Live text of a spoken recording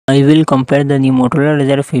I will compare the new Motorola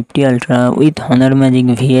Razr 50 Ultra with Honor Magic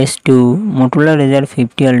VS2. Motorola Razr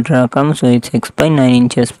 50 Ultra comes with 6.9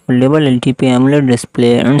 inches foldable LTP AMOLED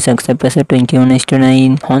display and success ratio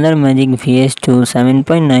 21:9. Honor Magic VS2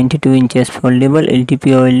 7.92 inches foldable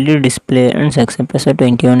LTP OLED display and success ratio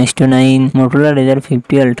 21:9. Motorola Razr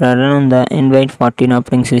 50 Ultra run on the Android 14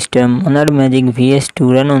 operating system. Honor Magic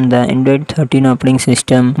VS2 run on the Android 13 operating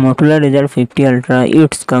system. Motorola Razr 50 Ultra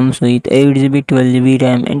it comes with 8GB 12GB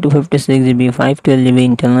RAM and 256GB 512GB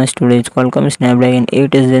internal storage. Qualcomm Snapdragon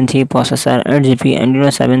 8 Gen 3 processor 8GB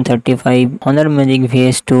Adreno 735. Honor Magic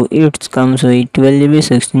VS2 it comes with 12GB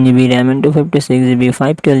 16GB RAM and 256GB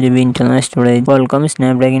 512GB internal storage. Qualcomm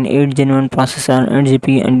Snapdragon 8 Gen 1 processor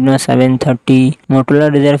 8GB Adreno 730. Motorola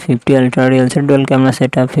Razr 50 Ultra real set dual camera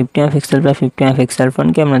setup 50MP plus 50MP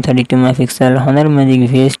front camera 32MP. Honor Magic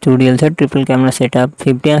VS2 real set triple camera setup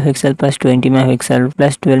 50MP plus 20MP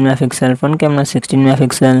plus 12MP front camera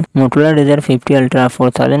 16MP. Motorola Razr 50 Ultra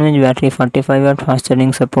 4000 mAh battery 45W fast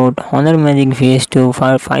charging support. Honor Magic VS2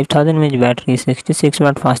 5000 mAh battery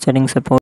 66W fast charging support.